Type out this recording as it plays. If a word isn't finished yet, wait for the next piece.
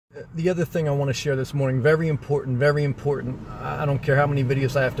the other thing I want to share this morning, very important, very important. I don't care how many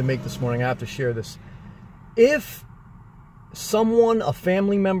videos I have to make this morning, I have to share this. If someone, a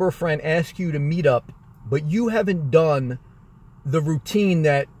family member, a friend, asks you to meet up, but you haven't done the routine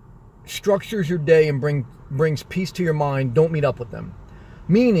that structures your day and brings peace to your mind, don't meet up with them.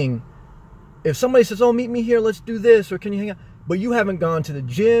 Meaning, if somebody says, oh, meet me here, let's do this, or can you hang out? But you haven't gone to the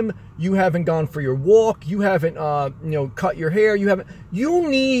gym, you haven't gone for your walk, you haven't, cut your hair, you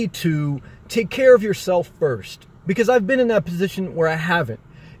need to take care of yourself first. Because I've been in that position where I haven't.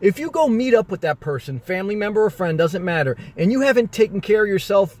 If you go meet up with that person, family member or friend, doesn't matter, and you haven't taken care of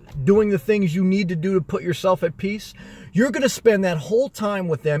yourself doing the things you need to do to put yourself at peace, you're going to spend that whole time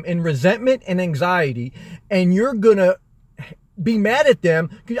with them in resentment and anxiety, and you're going to be mad at them.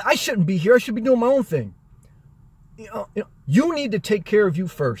 I shouldn't be here. I should be doing my own thing. You need to take care of you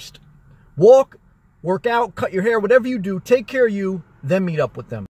first. Walk, work out, cut your hair, whatever you do, take care of you, then meet up with them.